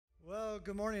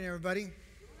Good morning, everybody.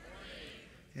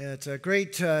 Yeah, it's a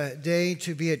great day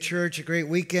to be at church, a great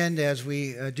weekend as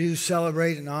we do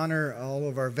celebrate and honor all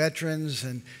of our veterans.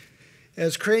 And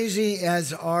as crazy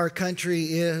as our country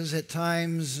is at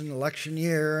times, an election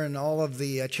year and all of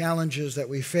the challenges that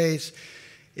we face,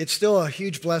 it's still a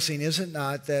huge blessing, is it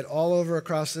not, that all over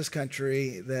across this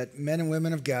country that men and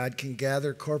women of God can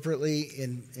gather corporately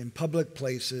in public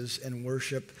places and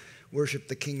worship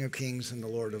the King of Kings and the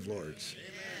Lord of Lords. Amen.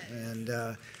 And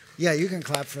yeah, you can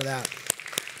clap for that.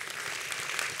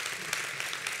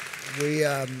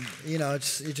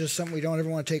 It's just something we don't ever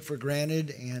want to take for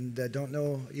granted, and don't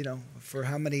know, for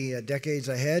how many decades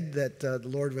ahead that the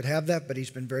Lord would have that. But He's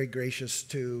been very gracious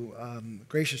to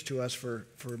us for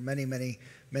many, many,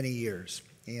 many years.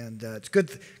 And it's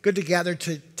good to gather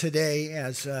today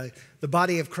as the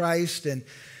body of Christ, and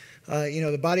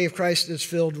the body of Christ is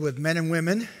filled with men and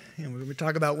women. And we're going to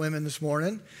talk about women this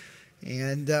morning.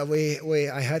 And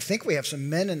I think we have some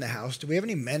men in the house. Do we have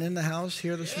any men in the house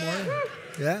here this morning?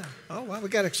 Yeah. Oh, well, we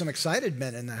got some excited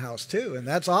men in the house too. And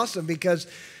that's awesome because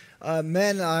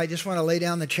men, I just want to lay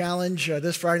down the challenge.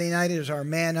 This Friday night is our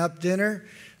Man Up dinner.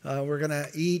 We're going to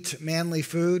eat manly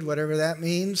food, whatever that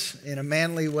means, in a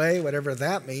manly way, whatever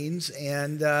that means.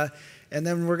 And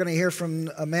then we're going to hear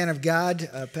from a man of God.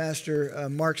 Pastor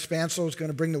Mark Spansel is going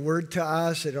to bring the word to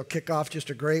us. It'll kick off just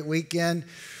a great weekend,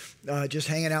 just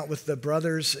hanging out with the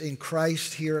brothers in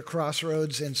Christ here at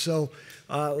Crossroads. And so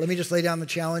let me just lay down the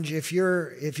challenge. If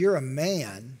you're a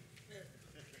man,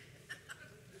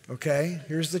 okay,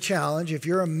 here's the challenge. If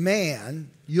you're a man,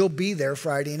 you'll be there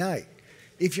Friday night.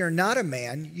 If you're not a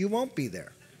man, you won't be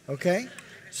there, okay?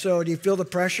 So do you feel the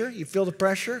pressure? You feel the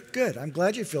pressure? Good. I'm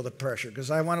glad you feel the pressure because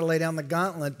I want to lay down the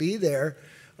gauntlet, be there,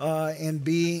 and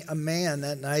be a man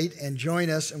that night and join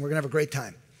us, and we're going to have a great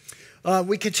time.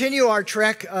 We continue our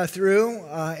trek through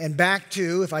and back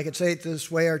to, if I could say it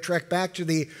this way, our trek back to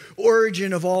the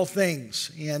origin of all things.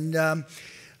 And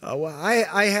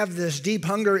I have this deep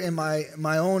hunger in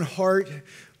my own heart,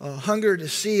 hunger to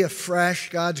see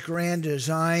afresh God's grand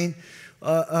design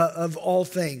of all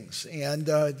things. And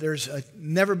there's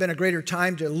never been a greater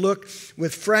time to look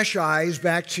with fresh eyes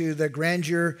back to the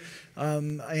grandeur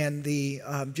and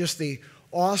just the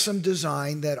awesome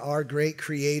design that our great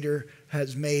Creator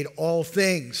has made all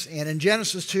things. And in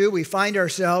Genesis 2, we find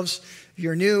ourselves, if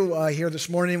you're new here this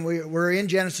morning, we're in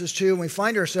Genesis 2, and we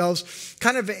find ourselves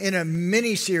kind of in a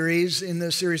mini-series in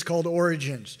this series called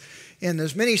Origins. In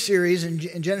this mini-series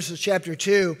in Genesis chapter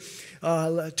 2,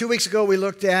 2 weeks ago we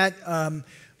looked at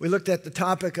the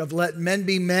topic of let men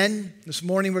be men. This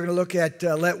morning we're going to look at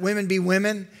let women be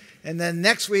women. And then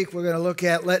next week we're going to look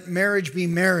at let marriage be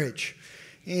marriage.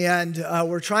 And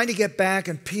we're trying to get back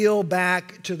and peel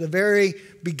back to the very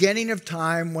beginning of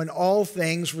time when all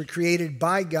things were created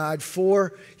by God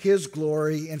for His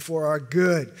glory and for our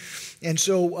good. And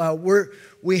so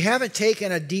we haven't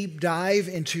taken a deep dive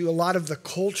into a lot of the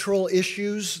cultural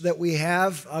issues that we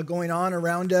have going on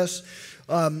around us.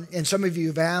 And some of you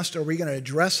have asked, are we going to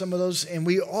address some of those? And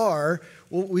we are.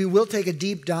 We will take a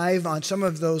deep dive on some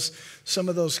of those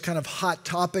kind of hot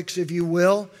topics, if you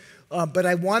will. But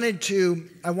I wanted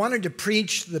to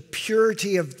preach the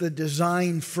purity of the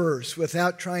design first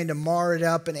without trying to mar it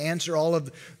up and answer all of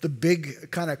the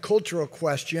big kind of cultural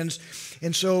questions.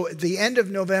 And so at the end of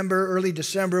November, early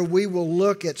December, we will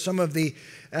look at some of the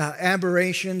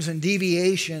aberrations and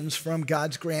deviations from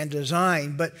God's grand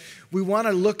design. But we want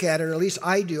to look at it, or at least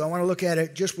I do. I want to look at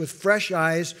it just with fresh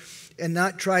eyes and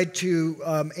not try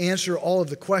to answer all of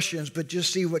the questions, but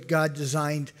just see what God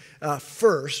designed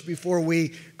first before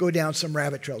we go down some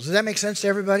rabbit trails. Does that make sense to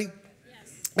everybody?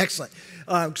 Yes. Excellent.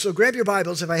 So grab your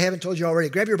Bibles, if I haven't told you already,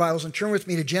 grab your Bibles and turn with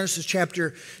me to Genesis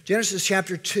chapter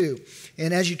 2.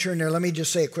 And as you turn there, let me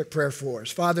just say a quick prayer for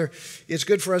us. Father, it's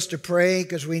good for us to pray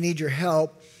because we need your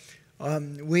help.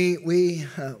 We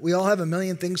all have a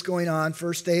million things going on,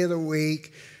 first day of the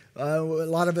week. A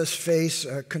lot of us face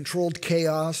controlled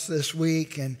chaos this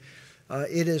week, and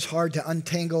it is hard to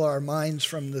untangle our minds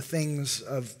from the things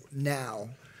of now.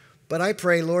 But I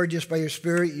pray, Lord, just by your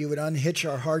Spirit, you would unhitch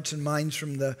our hearts and minds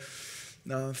from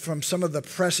some of the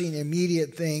pressing,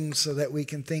 immediate things so that we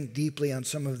can think deeply on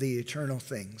some of the eternal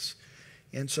things.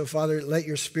 And so, Father, let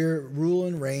your Spirit rule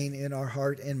and reign in our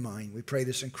heart and mind. We pray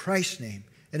this in Christ's name.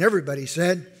 And everybody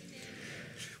said,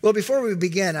 well, before we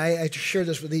begin, I share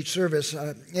this with each service.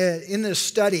 In this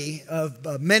study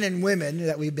of men and women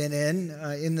that we've been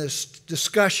in this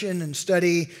discussion and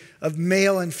study of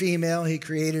male and female, He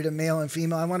created a male and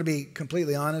female. I want to be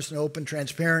completely honest and open,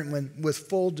 transparent, with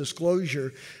full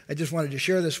disclosure. I just wanted to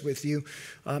share this with you.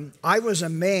 I was a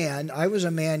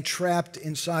man trapped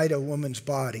inside a woman's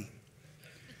body.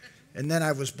 and then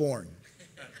I was born.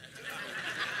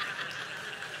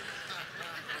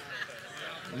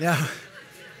 Now,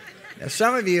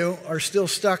 some of you are still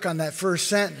stuck on that first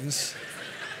sentence,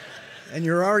 and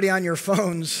you're already on your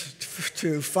phones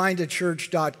to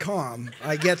findachurch.com.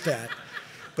 I get that.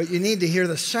 But you need to hear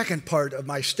the second part of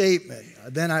my statement.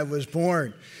 Then I was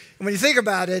born. And when you think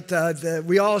about it,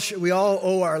 we all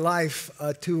owe our life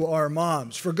to our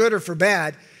moms. For good or for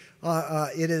bad,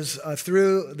 it is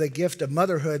through the gift of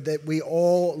motherhood that we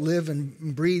all live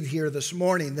and breathe here this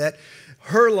morning, that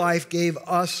her life gave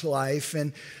us life.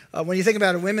 And when you think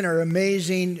about it, women are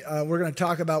amazing. We're going to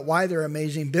talk about why they're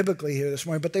amazing biblically here this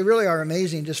morning, but they really are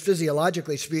amazing just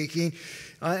physiologically speaking.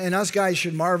 And us guys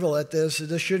should marvel at this.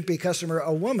 This shouldn't be customary.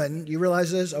 A woman, you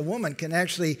realize this? A woman can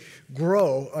actually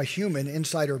grow a human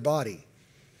inside her body.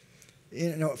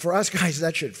 You know, for us guys,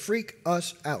 that should freak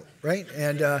us out, right?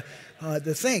 And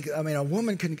to think, I mean, a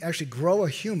woman can actually grow a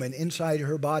human inside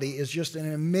her body is just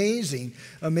an amazing,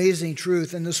 amazing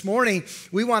truth. And this morning,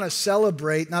 we want to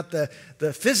celebrate not the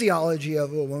physiology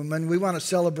of a woman, we want to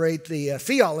celebrate the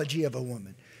theology of a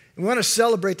woman. We want to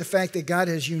celebrate the fact that God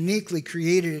has uniquely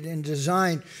created and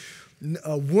designed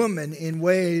a woman in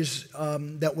ways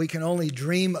that we can only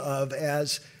dream of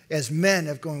as men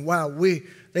of going, wow,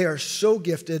 they are so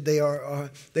gifted, they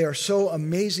are so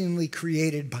amazingly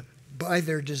created by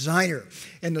their designer.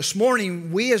 And this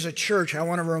morning, we as a church, I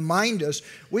want to remind us,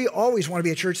 we always want to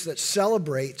be a church that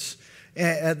celebrates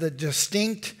the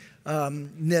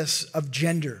distinctness of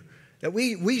gender. That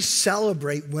we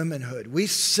celebrate womanhood. We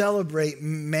celebrate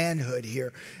manhood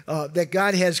here. That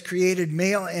God has created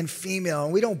male and female.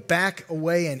 And we don't back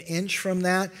away an inch from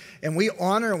that. And we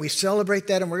honor and we celebrate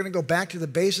that. And we're going to go back to the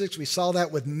basics. We saw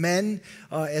that with men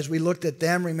as we looked at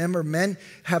them. Remember, men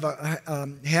have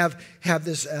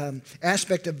this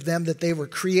aspect of them that they were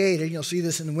created. You'll see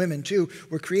this in women too.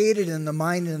 Were created in the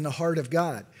mind and in the heart of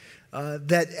God.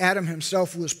 That Adam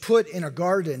himself was put in a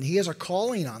garden. He has a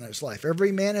calling on his life.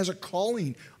 Every man has a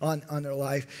calling on their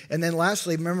life. And then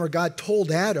lastly, remember God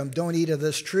told Adam, don't eat of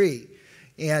this tree.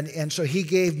 And so he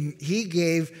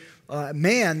gave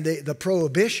man the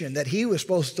prohibition that he was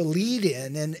supposed to lead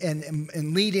in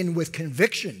and lead in with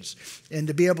convictions and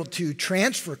to be able to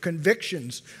transfer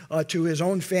convictions to his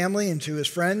own family and to his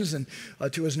friends and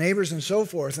to his neighbors and so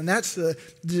forth. And that's the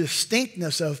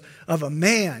distinctness of a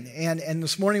man. And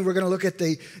this morning we're going to look at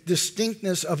the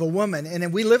distinctness of a woman.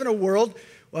 And we live in a world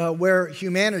where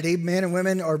humanity, men and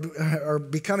women, are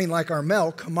becoming like our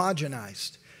milk,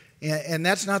 homogenized. And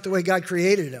that's not the way God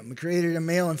created them. He created a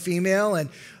male and female, and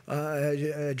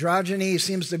androgyny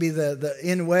seems to be the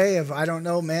in way of, I don't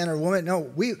know, man or woman.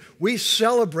 No, we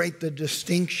celebrate the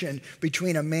distinction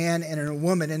between a man and a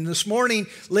woman. And this morning,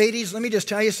 ladies, let me just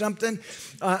tell you something.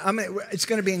 It's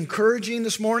going to be encouraging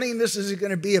this morning. This isn't going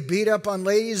to be a beat up on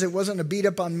ladies. It wasn't a beat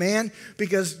up on man,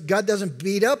 because God doesn't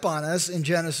beat up on us in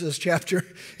Genesis chapter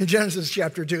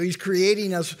 2. He's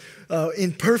creating us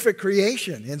in perfect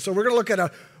creation. And so we're going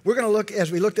to look,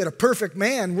 as we looked at a perfect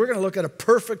man, we're going to look at a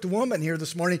perfect woman here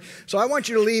this morning. So I want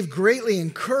you to leave greatly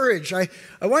encouraged. I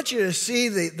want you to see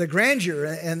the grandeur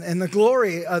and the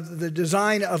glory of the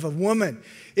design of a woman.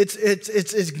 It's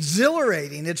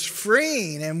exhilarating, it's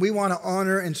freeing, and we want to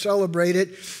honor and celebrate it.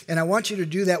 And I want you to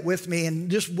do that with me,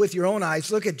 and just with your own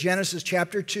eyes, look at Genesis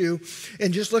chapter 2,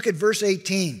 and just look at verse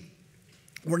 18.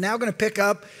 We're now going to pick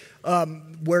up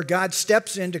where God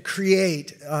steps in to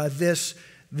create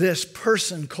this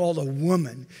person called a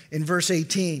woman in verse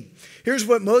 18. Here's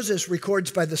what Moses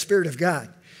records by the Spirit of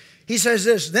God. He says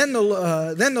this, Then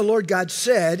the Lord God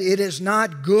said, it is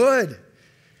not good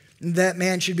that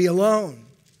man should be alone.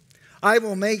 I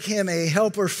will make him a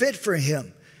helper fit for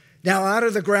him. Now out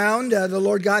of the ground the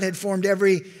Lord God had formed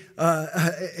every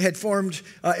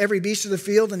beast of the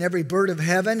field and every bird of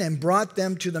heaven, and brought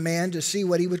them to the man to see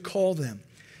what he would call them.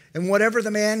 And whatever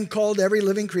the man called every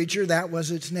living creature, that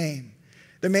was its name.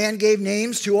 The man gave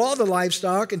names to all the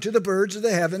livestock and to the birds of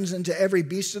the heavens and to every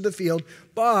beast of the field.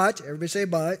 But, everybody say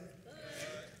but.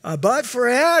 But for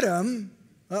Adam,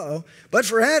 there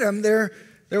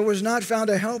was not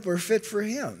found a helper fit for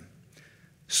him.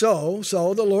 So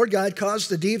the Lord God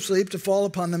caused the deep sleep to fall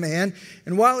upon the man.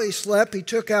 And while he slept, he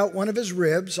took out one of his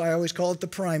ribs. I always call it the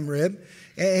prime rib.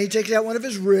 And he takes out one of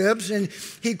his ribs, and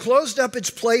he closed up its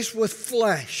place with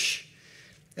flesh.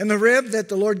 And the rib that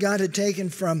the Lord God had taken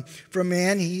from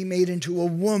man, he made into a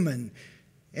woman.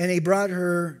 And he brought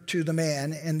her to the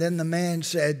man. And then the man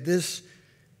said, This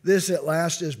at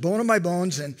last is bone of my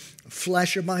bones and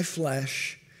flesh of my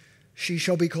flesh. She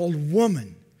shall be called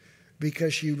woman,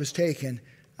 because she was taken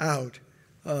out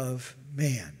of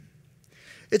man.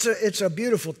 It's a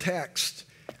beautiful text.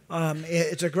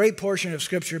 It's a great portion of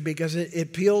Scripture because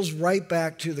it peels right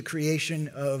back to the creation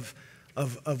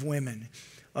of women.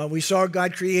 We saw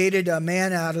God created a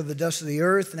man out of the dust of the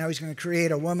earth. Now he's going to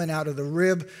create a woman out of the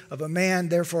rib of a man.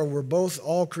 Therefore, we're both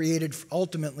all created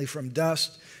ultimately from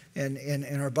dust. And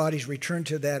our bodies return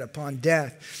to that upon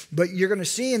death. But you're going to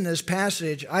see in this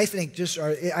passage, I think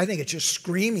it's just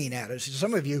screaming at us.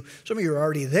 Some of you are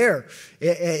already there.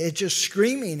 It's just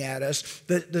screaming at us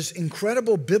that this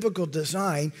incredible biblical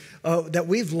design that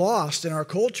we've lost in our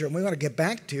culture, and we want to get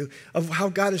back to, of how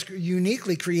God has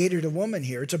uniquely created a woman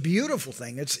here. It's a beautiful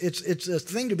thing. It's a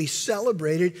thing to be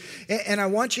celebrated. And I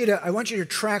want you to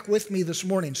track with me this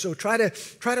morning. So try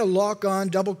to lock on,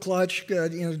 double clutch,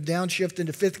 downshift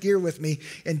into fifth gear with me,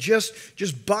 and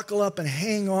just buckle up and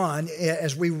hang on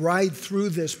as we ride through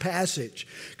this passage,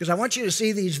 because I want you to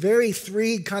see these very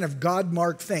three kind of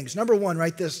God-marked things. Number one,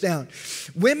 write this down.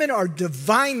 Women are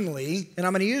divinely, and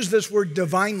I'm going to use this word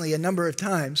divinely a number of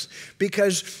times,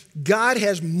 because God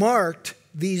has marked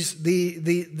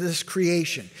this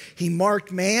creation. He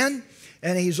marked man,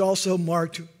 and he's also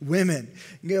marked women.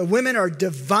 Women are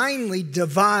divinely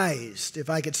devised,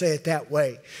 if I could say it that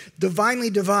way.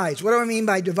 Divinely devised. What do I mean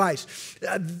by devised?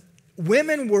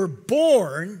 Women were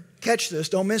born, catch this,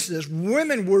 don't miss this,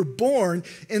 women were born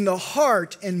in the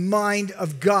heart and mind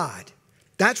of God.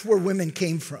 That's where women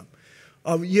came from.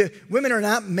 Women are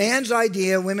not man's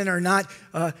idea. Women are not,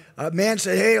 man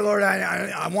said, hey, Lord,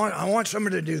 I want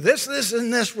someone to do this,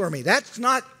 and this for me. That's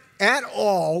not at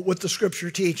all what the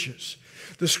Scripture teaches.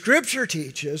 The Scripture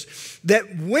teaches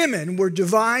that women were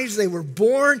devised, they were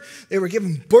born, they were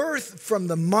given birth from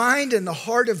the mind and the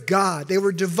heart of God. They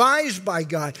were devised by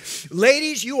God.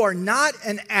 Ladies, you are not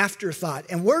an afterthought.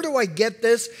 And where do I get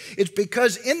this? It's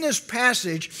because in this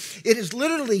passage, it is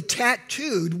literally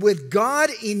tattooed with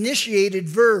God-initiated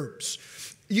verbs.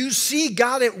 You see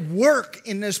God at work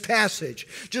in this passage.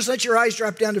 Just let your eyes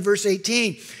drop down to verse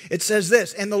 18. It says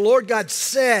this, and the Lord God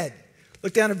said.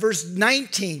 Look down at verse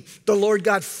 19. The Lord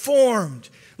God formed.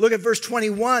 Look at verse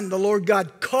 21. The Lord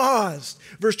God caused.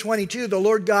 Verse 22. The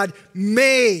Lord God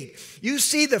made. You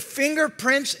see the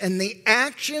fingerprints and the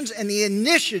actions and the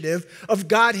initiative of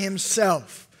God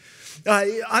himself.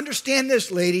 Understand this,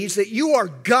 ladies, that you are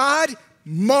God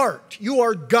marked. You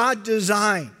are God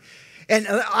designed. And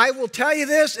I will tell you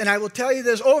this, and I will tell you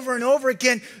this over and over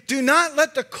again. Do not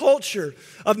let the culture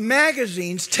of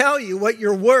magazines tell you what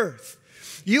you're worth.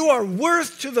 You are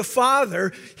worth to the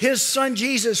Father, his Son,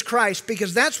 Jesus Christ,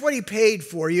 because that's what he paid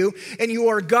for you, and you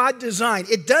are God designed.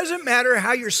 It doesn't matter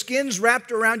how your skin's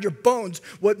wrapped around your bones.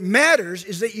 What matters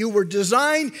is that you were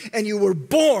designed and you were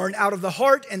born out of the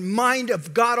heart and mind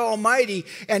of God Almighty,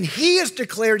 and he has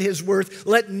declared his worth.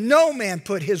 Let no man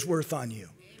put his worth on you.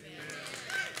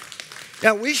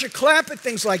 Now, we should clap at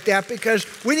things like that because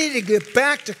we need to get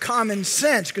back to common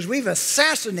sense, because we've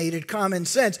assassinated common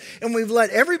sense and we've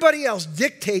let everybody else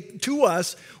dictate to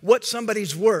us what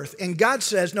somebody's worth. And God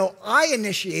says, no, I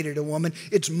initiated a woman.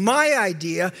 It's my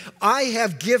idea. I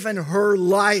have given her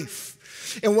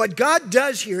life. And what God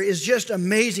does here is just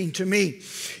amazing to me.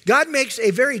 God makes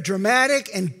a very dramatic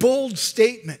and bold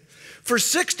statement. For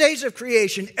 6 days of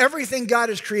creation, everything God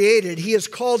has created, he has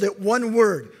called it one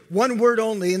word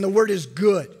only, and the word is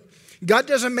good. God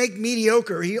doesn't make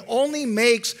mediocre. He only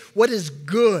makes what is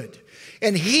good.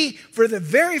 And he, for the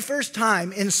very first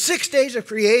time in 6 days of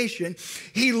creation,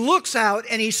 he looks out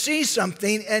and he sees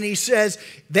something and he says,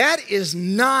 that is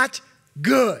not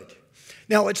good.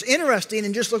 Now, it's interesting,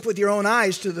 and just look with your own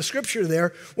eyes to the scripture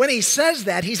there. When he says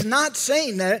that, he's not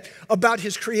saying that about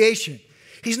his creation.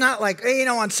 He's not like, hey,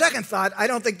 on second thought, I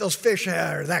don't think those fish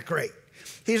are that great.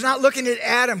 He's not looking at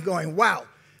Adam going, wow,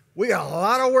 we got a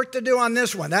lot of work to do on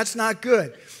this one. That's not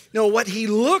good. No, what he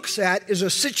looks at is a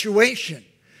situation.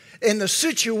 And the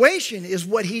situation is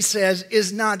what he says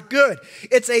is not good.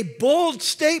 It's a bold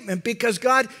statement because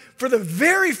God, for the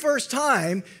very first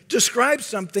time, describes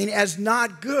something as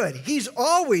not good. He's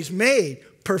always made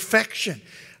perfection.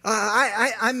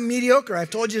 I'm mediocre. I've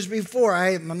told you this before.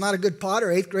 I'm not a good potter.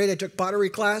 8th grade, I took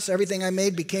pottery class. Everything I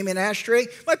made became an ashtray.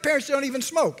 My parents don't even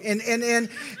smoke. And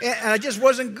I just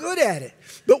wasn't good at it.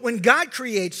 But when God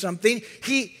creates something,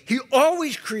 he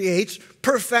always creates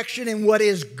perfection in what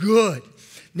is good.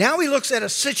 Now he looks at a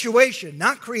situation,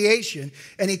 not creation,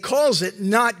 and he calls it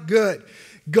not good.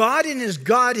 God in his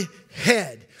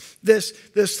Godhead, this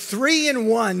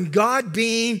 3-in-1 God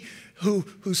being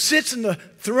who sits in the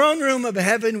throne room of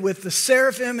heaven with the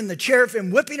seraphim and the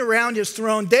cherubim whipping around his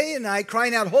throne day and night,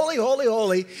 crying out, holy, holy,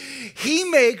 holy. He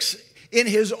makes in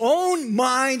his own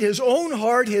mind, his own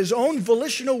heart, his own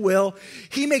volitional will,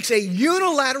 he makes a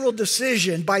unilateral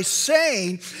decision by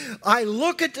saying, I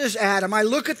look at this Adam, I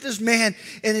look at this man,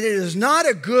 and it is not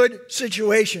a good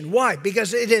situation. Why?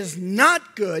 Because it is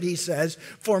not good, he says,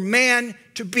 for man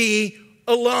to be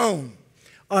alone.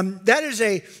 That is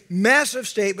a massive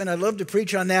statement. I'd love to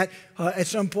preach on that at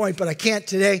some point, but I can't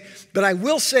today. But I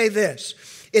will say this.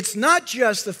 It's not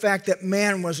just the fact that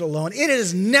man was alone. It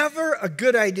is never a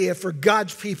good idea for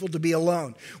God's people to be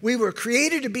alone. We were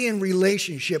created to be in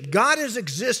relationship. God has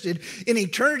existed in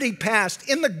eternity past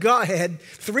in the Godhead,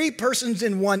 three persons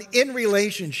in one in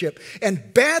relationship.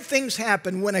 And bad things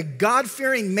happen when a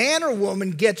God-fearing man or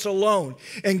woman gets alone.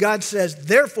 And God says,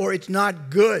 therefore, it's not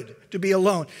good to be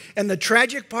alone. And the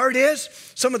tragic part is,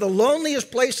 some of the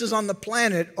loneliest places on the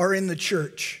planet are in the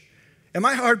church. And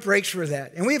my heart breaks for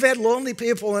that. And we've had lonely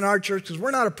people in our church because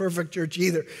we're not a perfect church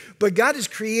either. But God has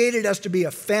created us to be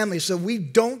a family, so we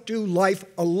don't do life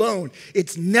alone.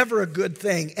 It's never a good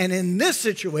thing. And in this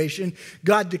situation,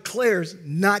 God declares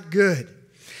not good.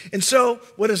 And so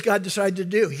what does God decide to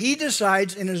do? He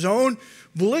decides in his own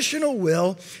volitional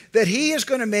will that he is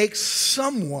going to make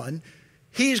someone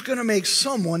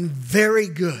very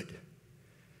good.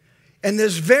 And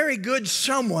this very good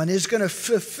someone is going to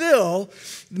fulfill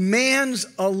man's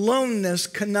aloneness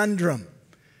conundrum.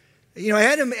 You know,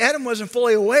 Adam wasn't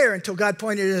fully aware until God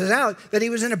pointed it out that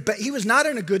he was not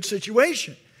in a good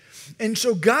situation. And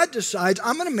so God decides,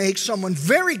 I'm going to make someone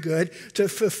very good to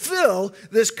fulfill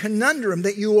this conundrum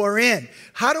that you are in.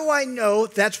 How do I know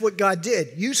that's what God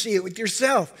did? You see it with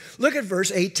yourself. Look at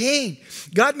verse 18.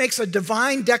 God makes a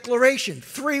divine declaration.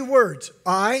 3 words.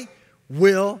 I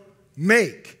will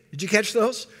make. Did you catch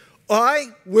those? I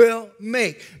will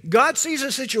make. God sees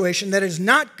a situation that is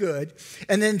not good,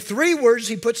 and then 3 words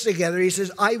he puts together. He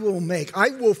says, I will make.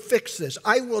 I will fix this.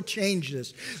 I will change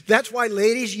this. That's why,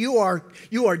 ladies, you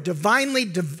are divinely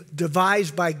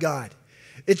devised by God.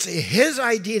 It's his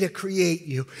idea to create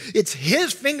you. It's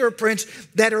his fingerprints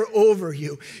that are over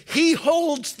you. He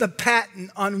holds the patent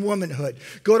on womanhood.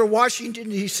 Go to Washington,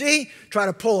 D.C., try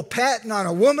to pull a patent on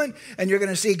a woman, and you're going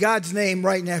to see God's name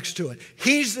right next to it.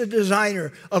 He's the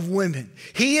designer of women.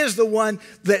 He is the one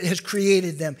that has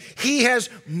created them. He has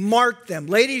marked them.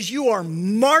 Ladies, you are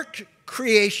marked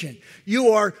creation.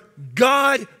 You are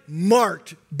God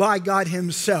marked by God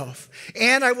himself.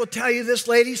 And I will tell you this,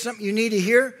 ladies, something you need to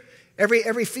hear.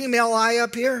 Every female eye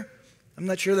up here, I'm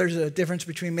not sure there's a difference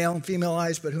between male and female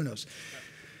eyes, but who knows?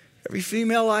 Every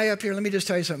female eye up here, let me just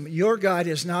tell you something. Your God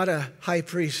is not a high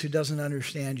priest who doesn't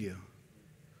understand you.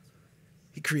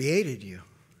 He created you.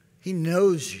 He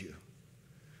knows you.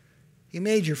 He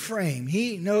made your frame.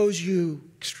 He knows you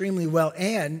extremely well,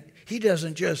 and he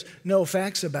doesn't just know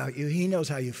facts about you. He knows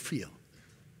how you feel.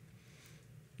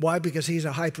 Why? Because he's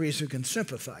a high priest who can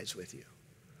sympathize with you.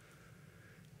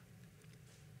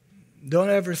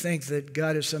 Don't ever think that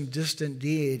God is some distant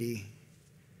deity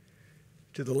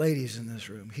to the ladies in this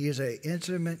room. He is an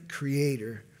intimate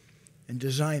creator and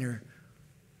designer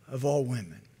of all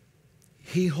women.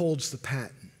 He holds the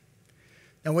patent.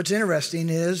 Now, what's interesting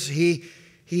is he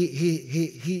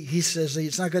says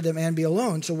it's not good that man be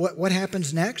alone. So what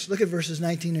happens next? Look at verses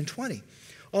 19 and 20.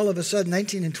 All of a sudden,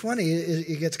 19 and 20,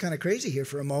 it gets kind of crazy here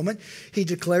for a moment. He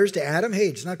declares to Adam, hey,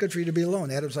 it's not good for you to be alone.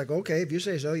 Adam's like, okay, if you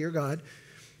say so, you're God.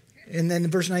 And then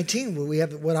in verse 19, we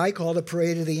have what I call the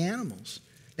parade of the animals.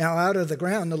 Now out of the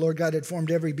ground, the Lord God had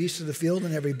formed every beast of the field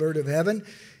and every bird of heaven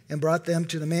and brought them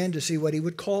to the man to see what he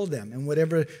would call them. And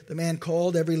whatever the man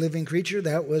called every living creature,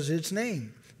 that was its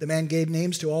name. The man gave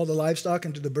names to all the livestock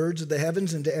and to the birds of the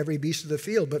heavens and to every beast of the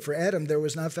field. But for Adam, there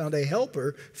was not found a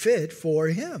helper fit for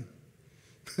him.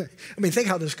 I mean, think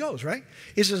how this goes, right?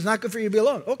 He says, it's not good for you to be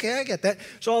alone. Okay, I get that.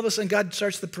 So all of a sudden, God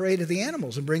starts the parade of the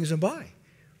animals and brings them by.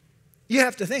 You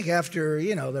have to think after,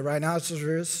 the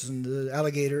rhinoceros and the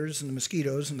alligators and the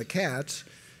mosquitoes and the cats,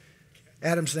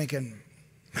 Adam's thinking,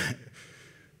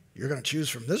 you're going to choose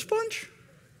from this bunch?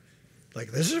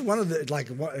 Like, this is one of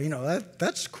the,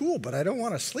 that's cool, but I don't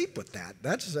want to sleep with that.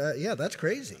 That's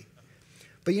crazy.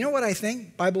 But you know what I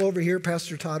think? Bible over here,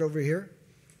 Pastor Todd over here.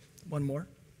 One more.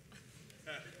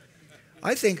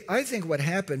 I think what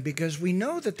happened, because we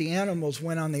know that the animals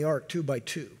went on the ark 2 by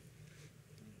 2.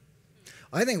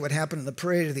 I think what happened in the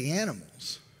parade of the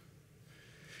animals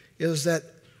is that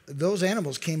those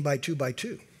animals came by 2 by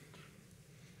 2.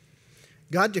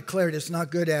 God declared it's not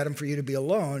good, Adam, for you to be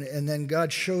alone, and then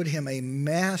God showed him a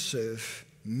massive,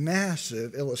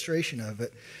 massive illustration of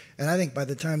it. And I think by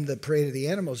the time the parade of the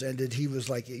animals ended, he was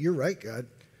like, you're right, God.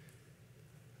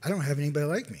 I don't have anybody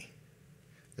like me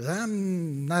because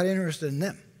I'm not interested in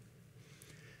them.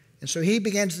 And so he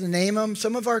begins to name them.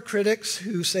 Some of our critics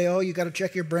who say, oh, you got to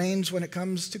check your brains when it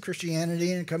comes to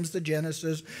Christianity and it comes to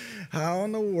Genesis. How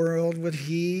in the world would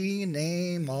he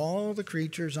name all the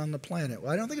creatures on the planet?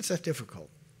 Well, I don't think it's that difficult.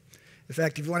 In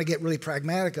fact, if you want to get really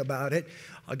pragmatic about it,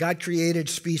 God created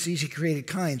species, he created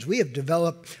kinds. We have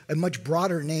developed a much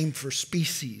broader name for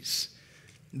species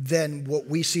than what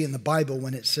we see in the Bible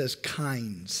when it says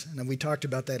kinds. And we talked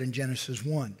about that in Genesis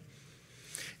 1.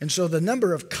 And so the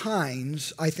number of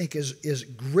kinds, I think, is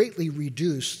greatly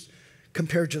reduced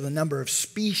compared to the number of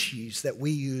species that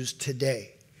we use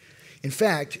today. In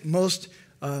fact, most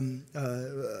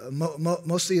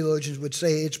theologians would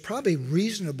say it's probably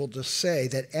reasonable to say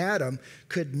that Adam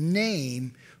could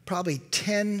name probably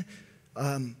 10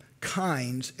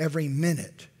 kinds every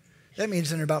minute. That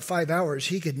means in about 5 hours,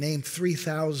 he could name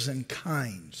 3,000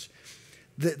 kinds.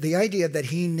 The idea that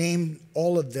he named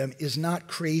all of them is not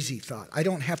crazy thought. I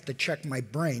don't have to check my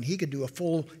brain. He could do a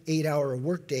full 8-hour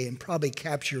workday and probably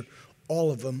capture all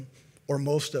of them or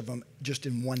most of them just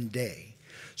in one day.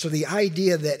 So the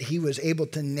idea that he was able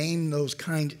to name those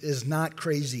kinds is not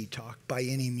crazy talk by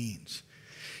any means.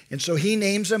 And so he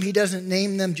names them. He doesn't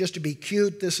name them just to be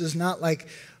cute. This is not like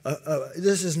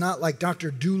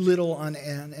Dr. Doolittle on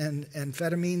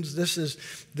amphetamines. This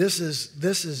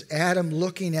is Adam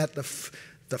looking at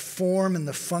the form and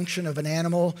the function of an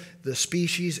animal, the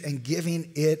species, and giving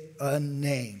it a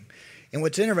name. And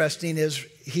what's interesting is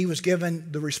he was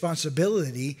given the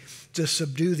responsibility to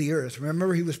subdue the earth.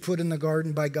 Remember, he was put in the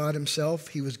garden by God himself.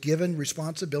 He was given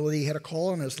responsibility. He had a call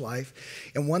on his life.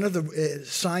 And one of the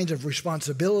signs of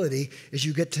responsibility is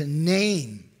you get to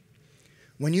name.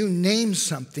 When you name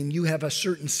something, you have a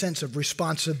certain sense of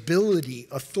responsibility,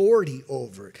 authority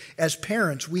over it. As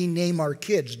parents, we name our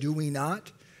kids, do we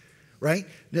not? Right?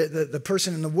 The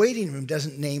person in the waiting room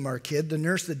doesn't name our kid. The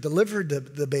nurse that delivered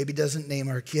the baby doesn't name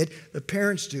our kid. The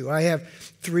parents do. I have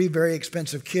 3 very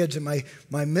expensive kids, and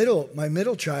my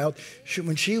middle child,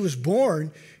 when she was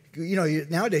born, you know,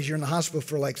 nowadays you're in the hospital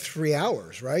for like 3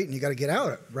 hours, right? And you got to get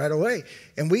out right away.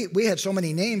 And we had so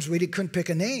many names, we couldn't pick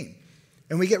a name.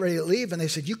 And we get ready to leave, and they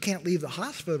said, you can't leave the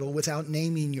hospital without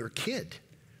naming your kid.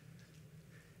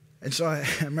 And so I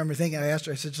remember thinking, I asked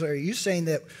her, I said, so are you saying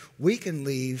that we can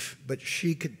leave, but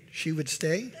she would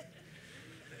stay?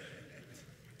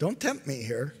 Don't tempt me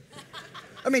here.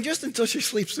 I mean, just until she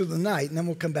sleeps through the night, and then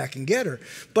we'll come back and get her.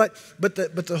 But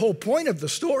the whole point of the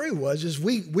story is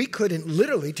we couldn't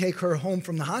literally take her home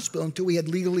from the hospital until we had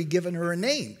legally given her a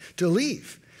name to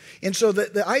leave. And so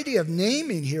the idea of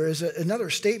naming here is another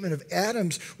statement of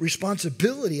Adam's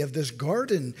responsibility of this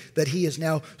garden that he is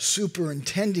now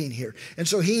superintending here. And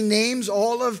so he names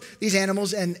all of these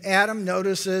animals, and Adam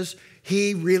notices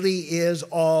he really is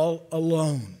all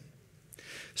alone.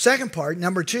 Second part,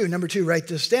 number two, write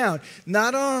this down.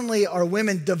 Not only are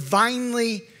women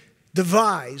divinely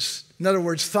devised, in other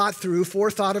words, thought through,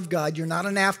 forethought of God. You're not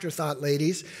an afterthought,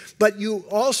 ladies. But you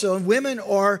also, women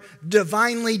are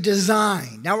divinely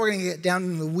designed. Now we're going to get down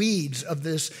in the weeds of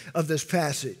this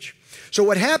passage. So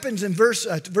what happens in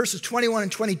verses 21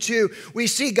 and 22, we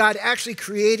see God actually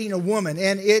creating a woman,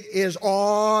 and it is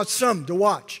awesome to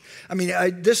watch. I mean,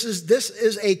 this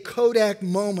is a Kodak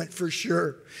moment for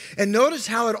sure. And notice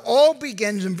how it all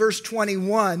begins in verse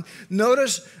 21.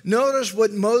 Notice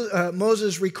what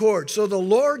Moses records. So the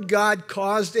Lord God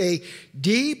caused a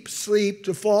deep sleep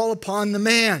to fall upon the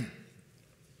man.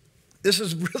 This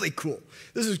is really cool.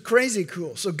 This is crazy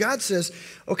cool. So God says,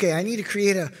 okay, I need to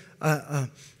create a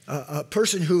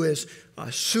person who is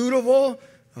suitable,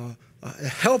 a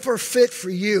helper fit for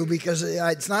you, because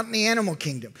it's not in the animal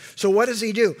kingdom. So what does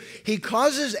he do? He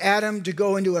causes Adam to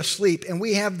go into a sleep, and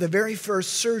we have the very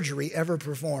first surgery ever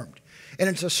performed. And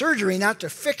it's a surgery not to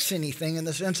fix anything in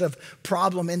the sense of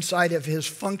problem inside of his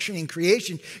functioning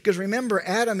creation, because remember,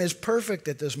 Adam is perfect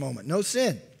at this moment, no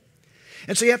sin.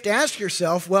 And so you have to ask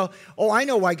yourself, well, I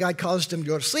know why God caused him to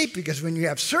go to sleep, because when you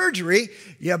have surgery,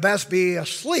 you best be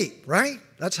asleep, right?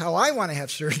 That's how I want to have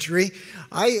surgery.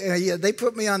 They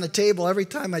put me on the table every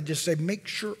time. I just say, make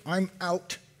sure I'm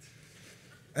out.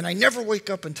 And I never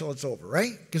wake up until it's over,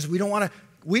 right? Because we don't want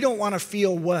to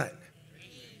feel what?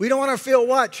 We don't want to feel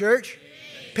what, church?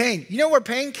 Pain. You know where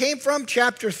pain came from?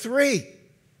 Chapter 3.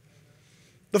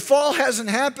 The fall hasn't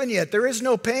happened yet. There is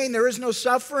no pain. There is no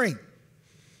suffering.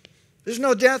 There's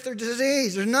no death or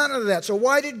disease. There's none of that. So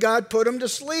why did God put him to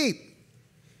sleep?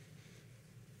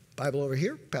 Bible over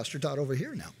here, Pastor Todd over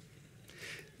here now.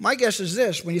 My guess is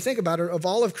this. When you think about it, of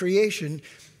all of creation,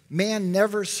 man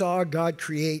never saw God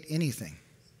create anything.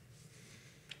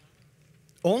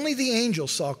 Only the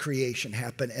angels saw creation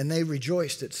happen, and they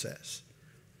rejoiced, it says.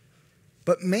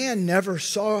 But man never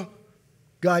saw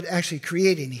God actually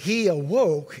creating. He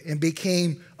awoke and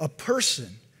became a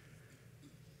person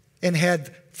and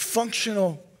had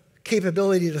functional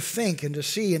capability to think and to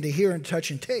see and to hear and touch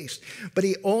and taste. But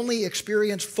he only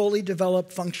experienced fully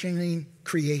developed functioning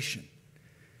creation.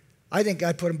 I think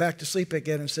God put him back to sleep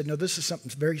again and said, no, this is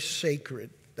something very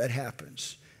sacred that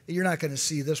happens. You're not going to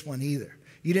see this one either.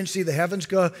 You didn't see the heavens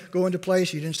go into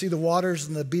place. You didn't see the waters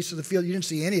and the beasts of the field. You didn't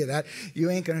see any of that. You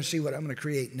ain't going to see what I'm going to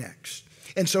create next.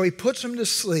 And so he puts him to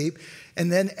sleep. And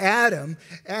then Adam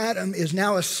is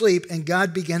now asleep, and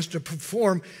God begins to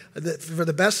perform, for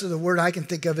the best of the word I can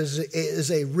think of, is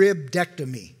a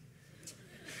ribdectomy.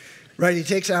 Right? He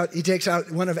takes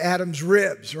out one of Adam's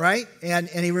ribs, right? And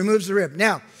he removes the rib.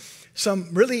 Now, some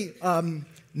really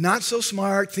not so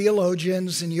smart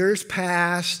theologians in years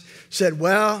past said,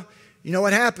 well, you know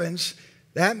what happens?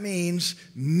 That means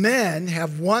men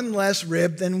have one less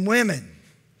rib than women.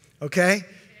 Okay?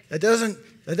 That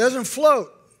doesn't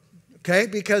float. Okay?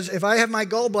 Because if I have my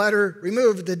gallbladder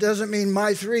removed, that doesn't mean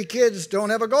my 3 kids don't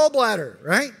have a gallbladder,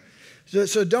 right?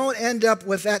 So don't end up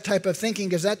with that type of thinking,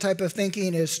 because that type of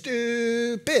thinking is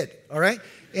stupid, all right?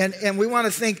 And we want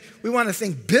to think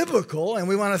biblical, and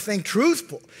we want to think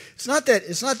truthful. It's not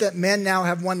that men now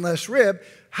have one less rib.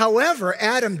 However,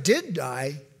 Adam did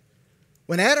die.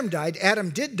 When Adam died,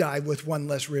 Adam did die with one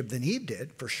less rib than he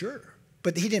did, for sure.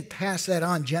 But he didn't pass that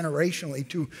on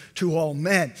generationally to all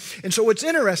men. And so what's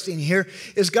interesting here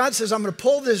is God says, I'm going to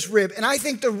pull this rib. And I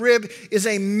think the rib is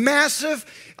a massive,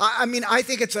 I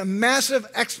think it's a massive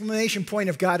exclamation point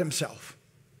of God himself.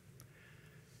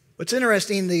 What's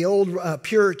interesting, the old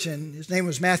Puritan, his name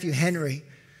was Matthew Henry,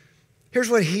 here's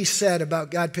what he said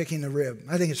about God picking the rib.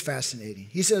 I think it's fascinating.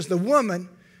 He says, the woman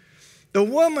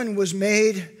was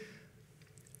made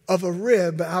of a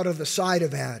rib out of the side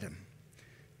of Adam.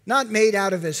 Not made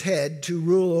out of his head to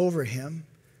rule over him,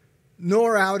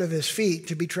 nor out of his feet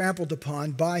to be trampled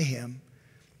upon by him,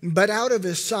 but out of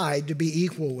his side to be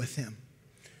equal with him,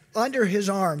 under his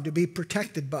arm to be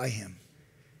protected by him,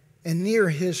 and near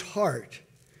his heart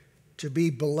to be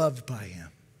beloved by him.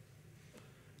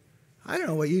 I don't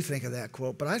know what you think of that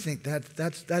quote, but I think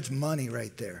that's money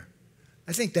right there.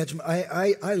 I think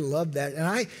I love that.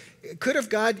 And could have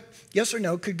God, yes or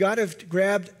no, could God have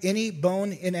grabbed any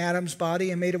bone in Adam's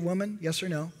body and made a woman? Yes or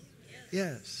no?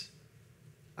 Yes.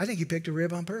 I think he picked a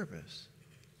rib on purpose.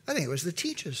 I think it was to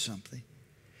teach us something.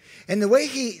 And the way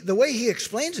he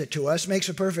explains it to us makes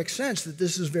a perfect sense that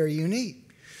this is very unique.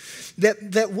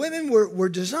 That women were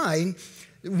designed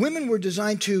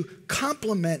to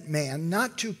complement man,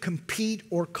 not to compete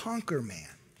or conquer man.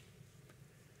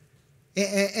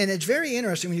 And it's very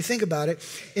interesting when you think about it.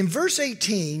 In verse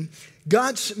 18,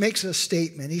 God makes a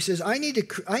statement. He says, I need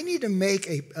to make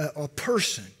a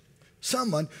person,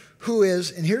 someone who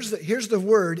is, and here's the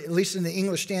word, at least in the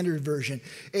English Standard Version,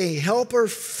 a helper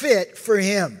fit for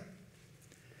him.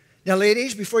 Now,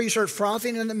 ladies, before you start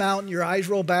frothing in the mountain, your eyes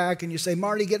roll back, and you say,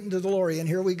 Marty, get into the DeLorean,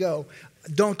 here we go.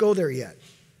 Don't go there yet.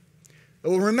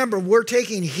 Well, remember, we're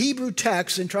taking Hebrew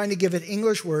text and trying to give it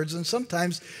English words, and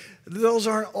sometimes those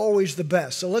aren't always the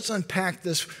best. So let's unpack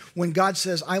this when God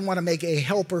says, I want to make a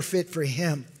helper fit for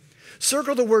him.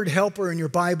 Circle the word helper in your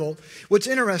Bible. What's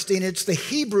interesting, it's the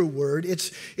Hebrew word. It's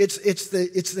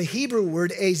the Hebrew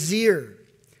word azir.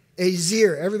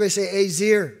 Azir. Everybody say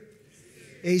azir.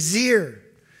 Azir.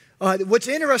 What's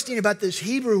interesting about this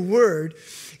Hebrew word,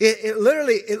 it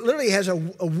literally has a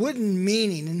wooden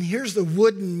meaning. And here's the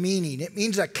wooden meaning. It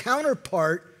means a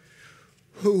counterpart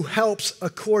who helps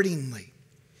accordingly.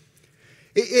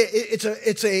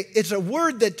 It's a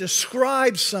word that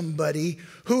describes somebody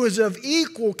who is of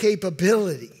equal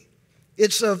capability.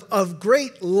 It's of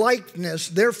great likeness,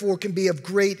 therefore can be of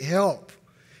great help.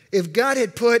 If God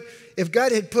had put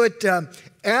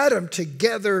Adam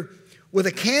together with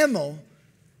a camel,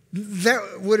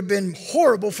 that would have been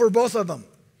horrible for both of them.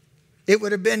 It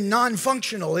would have been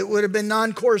non-functional. It would have been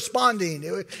non-corresponding.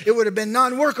 It would have been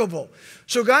non-workable.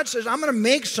 So God says, I'm going to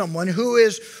make someone who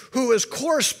is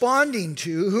corresponding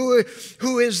to,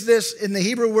 who is this, in the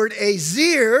Hebrew word,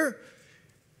 azir,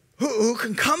 who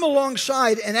can come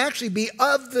alongside and actually be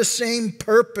of the same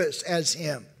purpose as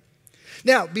him.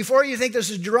 Now, before you think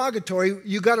this is derogatory,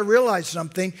 you got to realize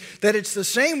something, that it's the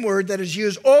same word that is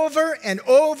used over and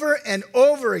over and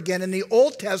over again in the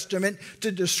Old Testament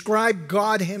to describe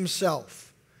God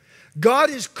himself. God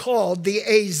is called the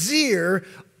Azir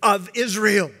of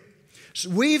Israel. So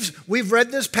we've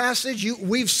read this passage,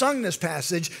 we've sung this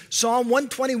passage, Psalm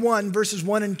 121, verses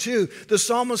 1 and 2. The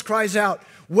psalmist cries out,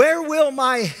 where will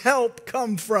my help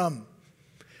come from?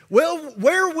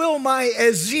 Where will my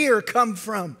Azir come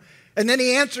from? And then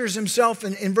he answers himself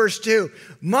in verse 2,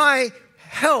 my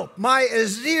help, my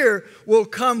Azir, will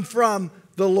come from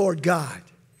the Lord God.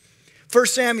 1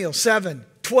 Samuel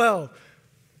 7:12.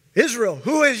 Israel,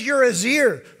 who is your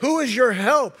Azir? Who is your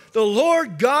help? The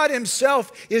Lord God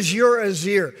himself is your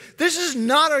Azir. This is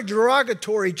not a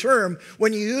derogatory term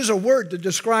when you use a word to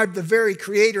describe the very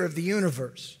creator of the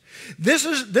universe. This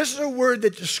is a word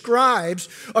that describes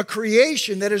a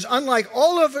creation that is unlike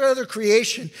all of the other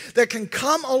creation, that can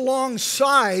come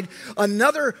alongside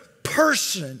another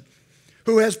person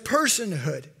who has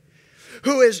personhood,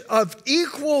 who is of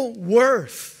equal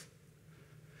worth.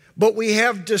 But we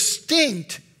have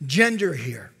distinct gender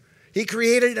here. He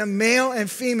created a male and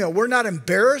female. We're not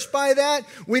embarrassed by that.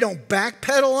 We don't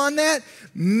backpedal on that.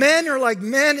 Men are like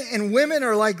men and women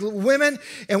are like women,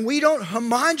 and we don't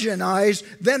homogenize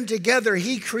them together.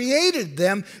 He created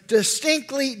them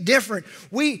distinctly different.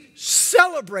 We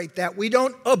celebrate that. We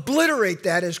don't obliterate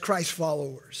that as Christ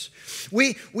followers.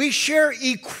 We share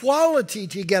equality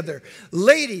together.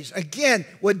 Ladies, again,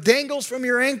 what dangles from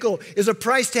your ankle is a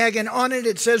price tag, and on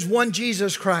it says one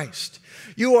Jesus Christ.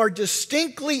 You are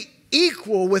distinctly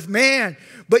equal with man,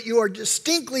 but you are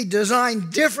distinctly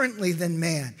designed differently than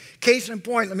man. Case in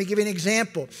point, let me give you an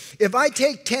example. If I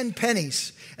take 10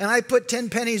 pennies and I put 10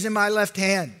 pennies in my left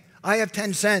hand, I have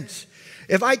 10 cents.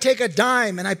 If I take a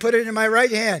dime and I put it in my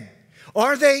right hand,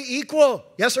 are they equal?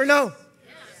 Yes or no?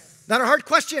 Yes. Not a hard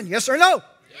question. Yes or no?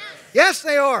 Yes. Yes,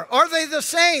 they are. Are they the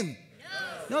same?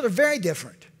 No, they're very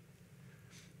different.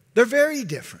 They're very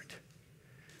different.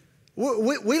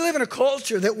 We live in a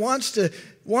culture that wants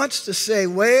to say,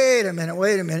 wait a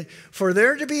minute. For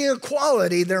there to be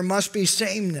equality, there must be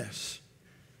sameness.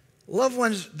 Loved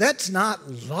ones, that's not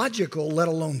logical, let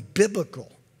alone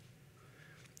biblical.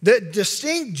 The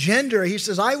distinct gender, he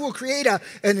says, I will create an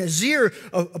Azir,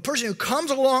 a person who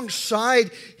comes alongside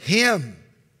him.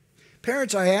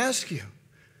 Parents, I ask you,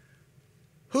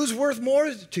 who's worth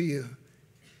more to you?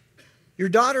 Your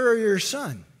daughter or your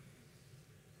son?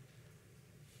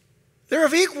 They're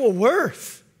of equal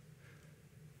worth.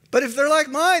 But if they're like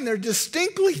mine, they're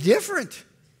distinctly different.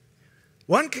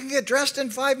 One can get dressed in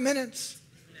 5 minutes.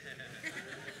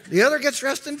 The other gets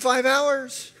dressed in 5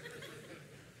 hours.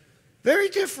 Very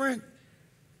different.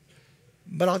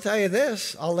 But I'll tell you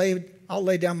this, I'll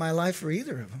lay down my life for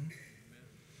either of them.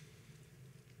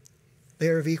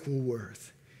 They're of equal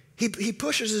worth. He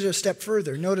pushes it a step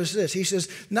further. Notice this. He says,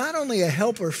 not only a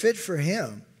helper fit for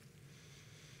him,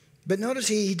 but notice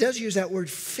he does use that word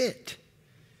fit.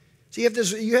 So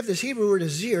you have this Hebrew word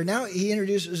azir. Now he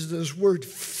introduces this word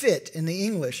fit in the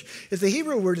English. The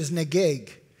Hebrew word is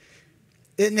negeg.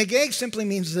 Negeg simply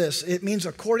means this. It means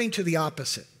according to the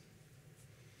opposite.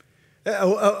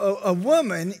 A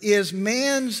woman is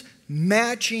man's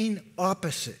matching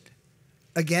opposite.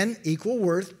 Again, equal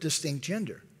worth, distinct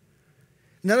gender.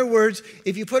 In other words,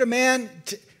 if you put a man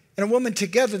and a woman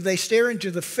together, they stare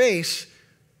into the face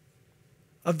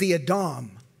of the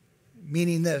Adam,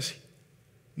 meaning this,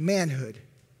 manhood,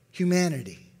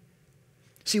 humanity.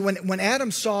 See, when Adam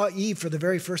saw Eve for the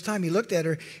very first time, he looked at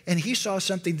her and he saw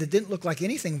something that didn't look like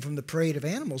anything from the parade of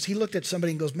animals. He looked at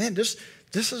somebody and goes, man, this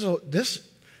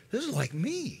is like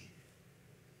me.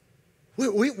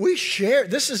 We share,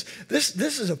 this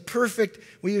is a perfect,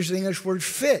 we use the English word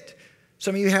fit.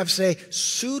 Some of you have say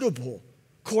suitable,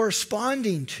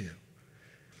 corresponding to.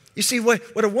 You see,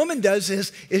 what a woman does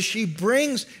is she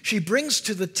brings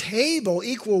to the table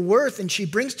equal worth, and she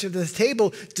brings to the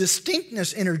table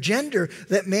distinctness in her gender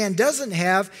that man doesn't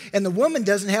have, and the woman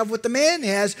doesn't have what the man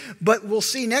has. But we'll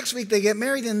see next week they get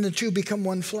married and the two become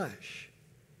one flesh.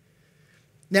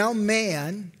 Now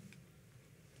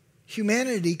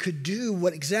humanity could do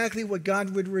exactly what God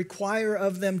would require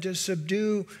of them to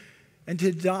subdue and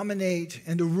to dominate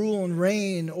and to rule and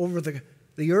reign over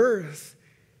the earth.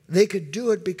 They could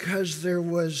do it because there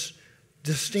was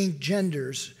distinct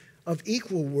genders of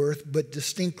equal worth, but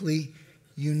distinctly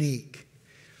unique.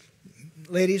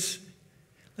 Ladies,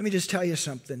 let me just tell you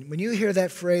something. When you hear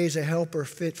that phrase, a helper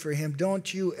fit for him,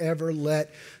 don't you ever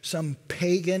let some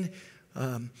pagan,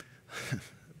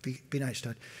 be nice,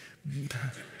 Todd.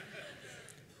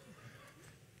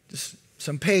 Just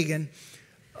some pagan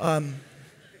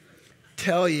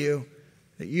tell you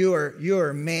that you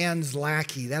are man's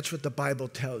lackey. That's what the Bible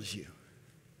tells you.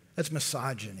 That's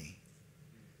misogyny.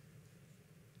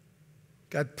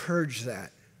 God purge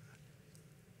that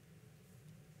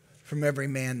from every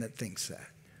man that thinks that.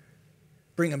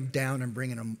 Bring them down and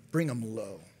bring them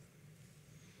low.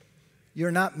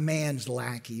 You're not man's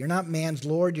lackey. You're not man's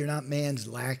Lord. You're not man's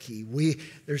lackey.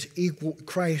 There's equal.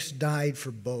 Christ died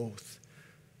for both.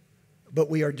 But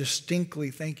we are distinctly,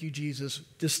 thank you, Jesus,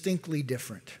 distinctly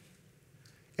different.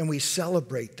 And we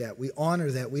celebrate that. We honor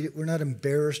that. We're not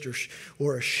embarrassed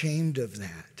or ashamed of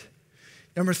that.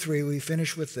 Number 3, we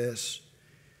finish with this.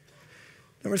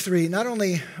 Number 3, not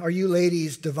only are you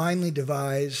ladies divinely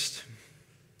devised,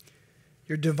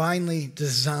 you're divinely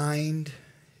designed.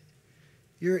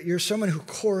 You're someone who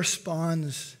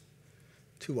corresponds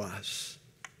to us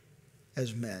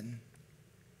as men.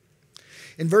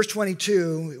 In verse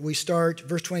 22, we start,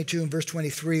 verse 22 and verse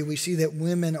 23, we see that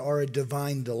women are a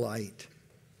divine delight.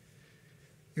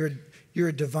 You're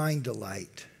a divine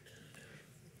delight.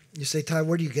 You say, Ty,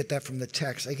 where do you get that from the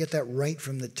text? I get that right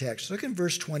from the text. Look in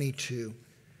verse 22.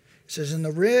 It says, "In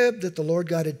the rib that the Lord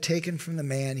God had taken from the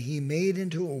man, he made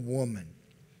into a woman."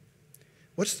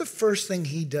 What's the first thing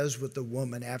he does with the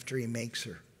woman after he makes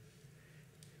her?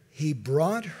 He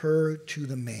brought her to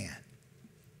the man.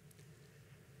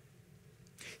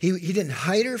 He didn't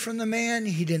hide her from the man.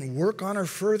 He didn't work on her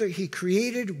further. He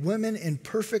created women in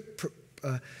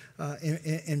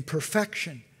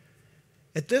perfection.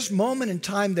 At this moment in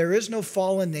time, there is no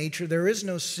fallen nature. There is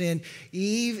no sin.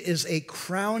 Eve is a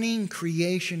crowning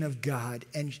creation of God.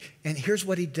 And here's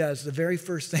what he does. The very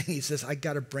first thing he says, I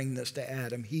got to bring this to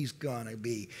Adam. He's going to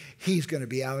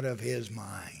be out of his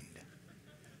mind.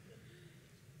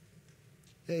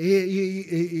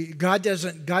 God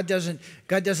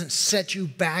doesn't set you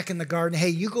back in the garden. Hey,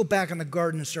 you go back in the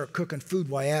garden and start cooking food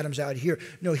while Adam's out here.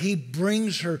 No, he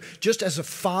brings her, just as a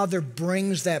father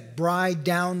brings that bride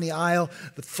down the aisle,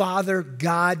 the Father,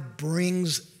 God,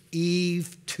 brings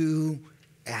Eve to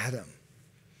Adam.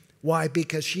 Why?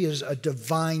 Because she is a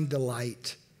divine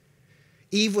delight.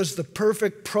 Eve was the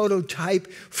perfect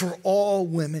prototype for all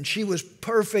women. She was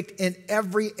perfect in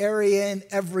every area, in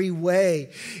every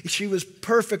way. She was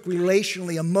perfect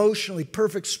relationally, emotionally,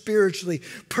 perfect spiritually,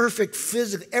 perfect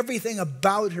physically. Everything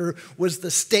about her was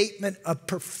the statement of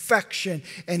perfection.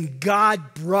 And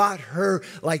God brought her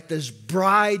like this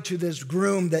bride to this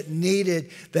groom that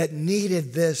needed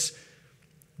this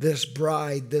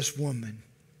bride, this woman.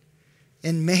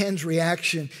 And man's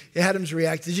reaction, Adam's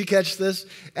reaction, did you catch this?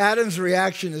 Adam's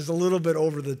reaction is a little bit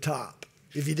over the top,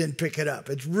 if you didn't pick it up.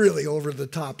 It's really over the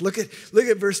top. Look at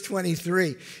verse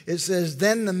 23. It says,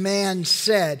 "Then the man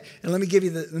said," and let me give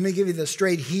you the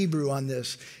straight Hebrew on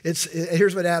this.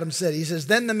 Here's what Adam said. He says,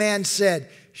 "Then the man said,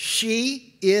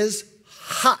 'She is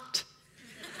hot.'"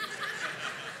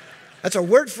 That's a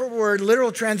word for word,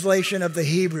 literal translation of the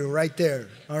Hebrew right there.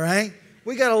 All right?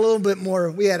 We had a little bit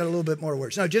more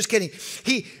words. No, just kidding.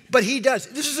 But he does.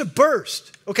 This is a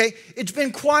burst, okay? It's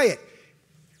been quiet.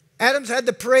 Adam's had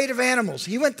the parade of animals.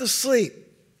 He went to sleep.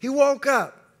 He woke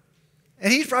up.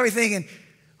 And he's probably thinking,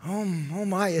 oh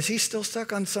my, is he still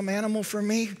stuck on some animal for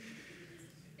me?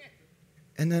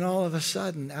 And then all of a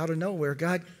sudden, out of nowhere,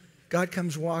 God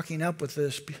comes walking up with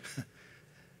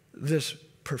this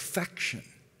perfection.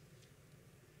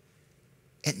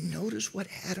 And notice what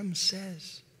Adam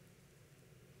says.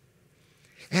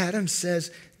 Adam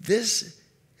says, "This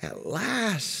at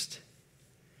last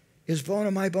is bone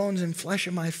of my bones and flesh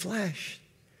of my flesh.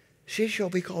 She shall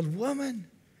be called woman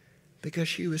because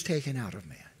she was taken out of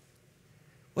man."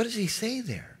 What does he say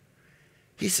there?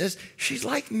 He says, she's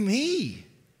like me.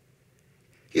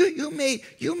 You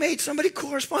made somebody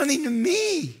corresponding to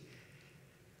me.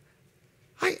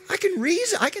 I can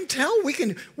reason. I can tell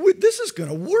this is going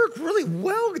to work really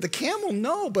well. The camel,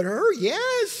 no, but her,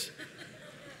 yes.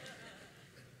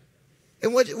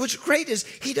 And what's great is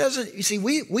he doesn't, you see,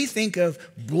 we think of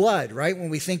blood, right? When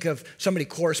we think of somebody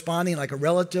corresponding like a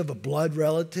relative, a blood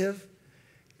relative.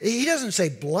 He doesn't say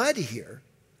blood here.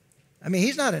 I mean,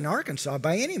 he's not in Arkansas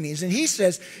by any means. And he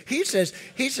says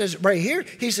right here,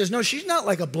 he says, no, she's not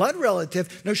like a blood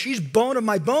relative. No, she's bone of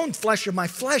my bone, flesh of my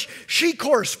flesh. She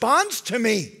corresponds to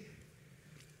me.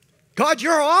 God,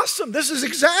 you're awesome. This is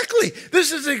exactly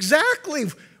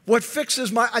what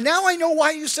fixes now I know why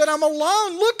you said I'm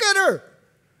alone. Look at her.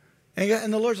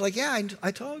 And the Lord's like, yeah,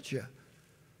 I told you.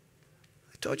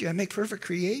 I told you I make perfect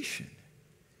creation.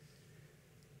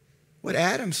 What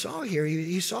Adam saw here,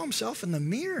 he saw himself in the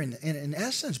mirror in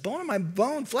essence, bone of my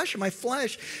bone, flesh of my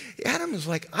flesh. Adam was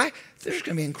like, there's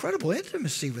going to be incredible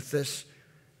intimacy with this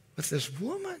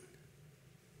woman.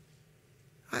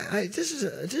 This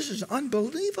is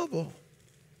unbelievable.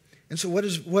 And so what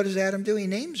does Adam do? He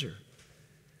names her.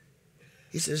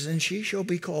 He says, and she shall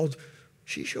be called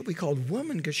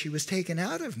woman because she was taken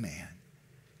out of man.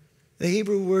 The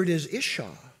Hebrew word is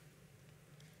isha.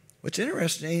 What's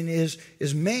interesting is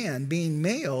man, being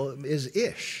male, is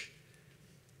ish.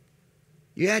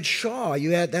 You add shaw,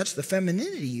 that's the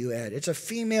femininity you add. It's a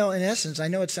female in essence. I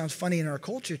know it sounds funny in our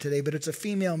culture today, but it's a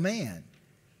female man.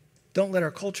 Don't let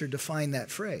our culture define that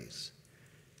phrase.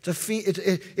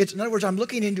 It's in other words, I'm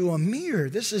looking into a mirror.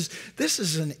 This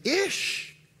is an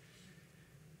ish.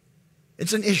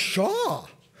 It's an ishaw.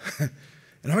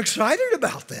 And I'm excited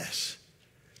about this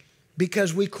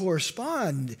because we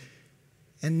correspond.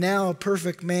 And now a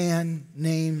perfect man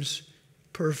names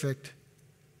perfect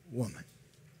woman.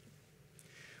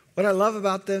 What I love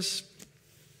about this,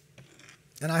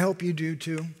 and I hope you do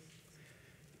too,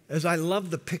 is I love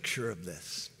the picture of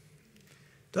this.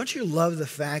 Don't you love the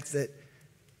fact that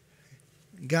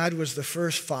God was the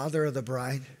first father of the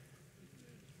bride?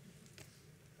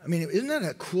 I mean, isn't that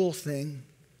a cool thing?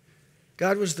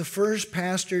 God was the first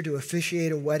pastor to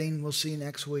officiate a wedding we'll see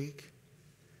next week.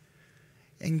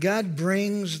 And God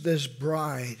brings this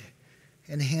bride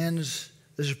and hands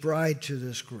this bride to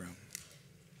this groom.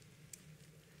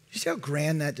 You see how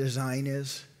grand that design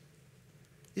is?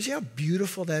 You see how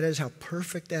beautiful that is, how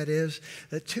perfect that is?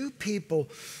 That two people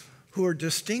who are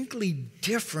distinctly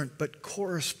different but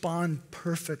correspond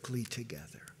perfectly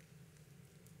together.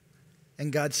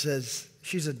 And God says,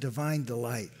 she's a divine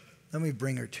delight. Let me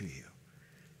bring her to you.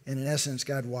 And in essence,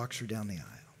 God walks her down the aisle.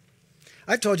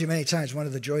 I've told you many times, one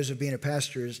of the joys of being a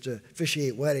pastor is to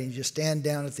officiate weddings. You stand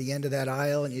down at the end of that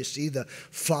aisle and you see the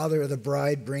father of the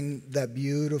bride bring that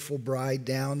beautiful bride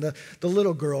down. The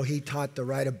little girl he taught to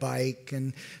ride a bike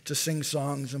and to sing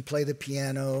songs and play the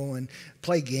piano and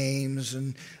play games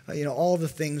and all the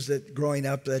things that growing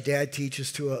up the dad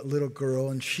teaches to a little girl.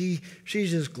 And she's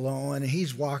just glowing and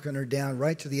he's walking her down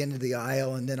right to the end of the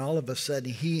aisle. And then all of a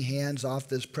sudden he hands off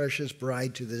this precious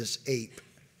bride to this ape.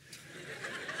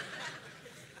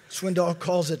 Swindoll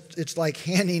calls it, it's like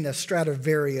handing a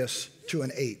Stradivarius to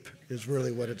an ape, is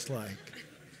really what it's like.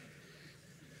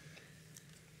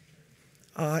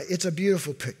 It's a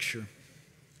beautiful picture.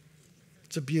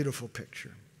 It's a beautiful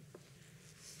picture.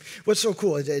 What's so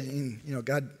cool is that,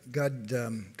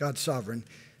 God's sovereign.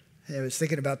 I was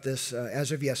thinking about this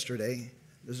as of yesterday.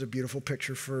 This is a beautiful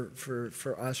picture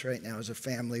for us right now as a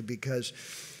family because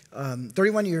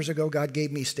 31 years ago, God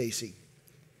gave me Stacy.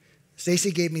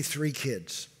 Stacy gave me 3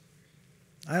 kids.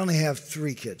 I only have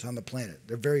 3 kids on the planet.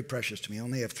 They're very precious to me. I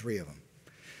only have 3 of them.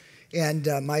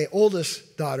 And my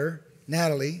oldest daughter,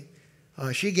 Natalie,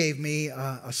 she gave me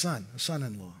a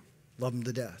son-in-law. Love him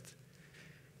to death.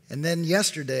 And then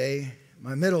yesterday,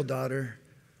 my middle daughter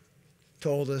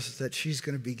told us that she's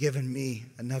going to be giving me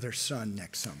another son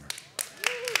next summer.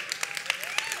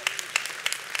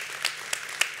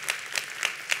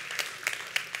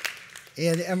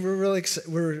 And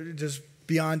we're just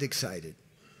beyond excited.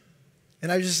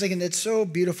 And I was just thinking, it's so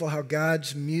beautiful how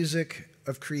God's music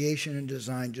of creation and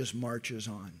design just marches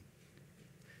on.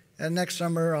 And next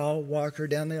summer, I'll walk her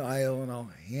down the aisle and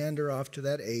I'll hand her off to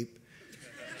that ape.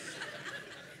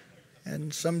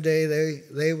 And someday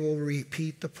they will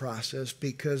repeat the process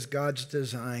because God's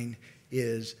design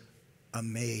is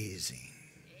amazing.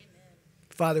 Amen.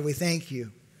 Father, we thank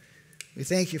you. We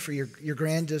thank you for your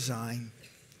grand design.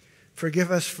 Forgive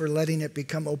us for letting it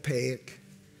become opaque.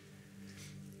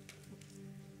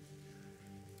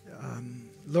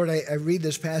 Lord, I read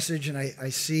this passage and I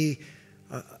see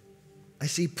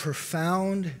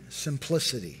profound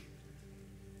simplicity.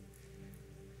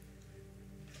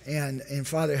 And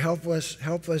Father, help us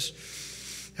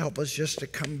just to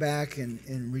come back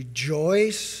and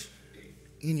rejoice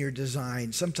in your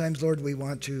design. Sometimes, Lord, we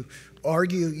want to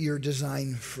argue your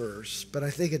design first, but I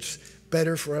think it's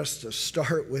better for us to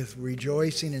start with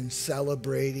rejoicing and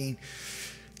celebrating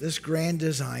this grand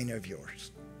design of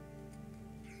yours.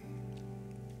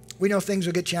 We know things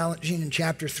will get challenging in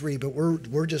chapter 3, but we're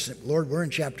in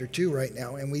chapter 2 right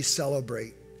now, and we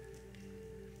celebrate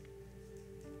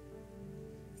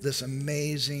this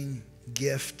amazing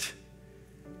gift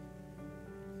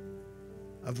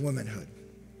of womanhood.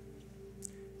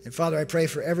 And Father, I pray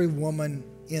for every woman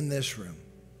in this room.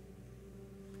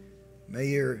 May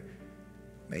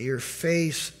your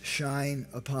face shine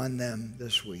upon them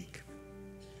this week.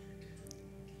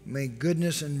 May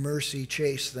goodness and mercy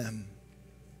chase them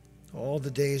all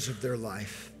the days of their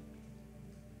life.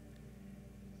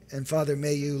 And Father,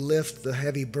 may you lift the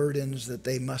heavy burdens that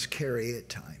they must carry at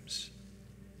times.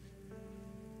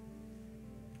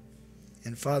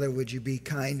 And Father, would you be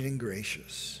kind and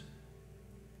gracious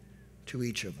to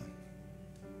each of them?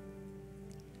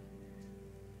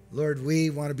 Lord, we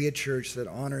want to be a church that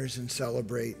honors and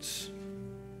celebrates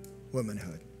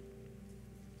womanhood.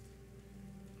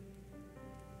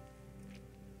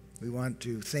 We want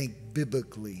to think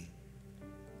biblically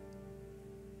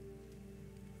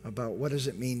about what does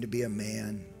it mean to be a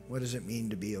man? What does it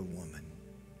mean to be a woman?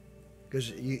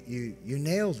 Because you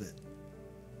nailed it.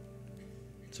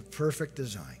 It's a perfect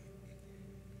design.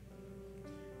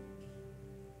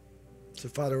 So,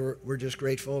 Father, we're just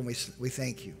grateful, and we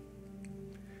thank you.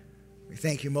 We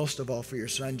thank you most of all for your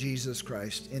Son, Jesus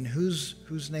Christ, in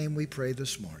whose name we pray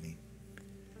this morning.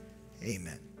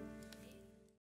 Amen.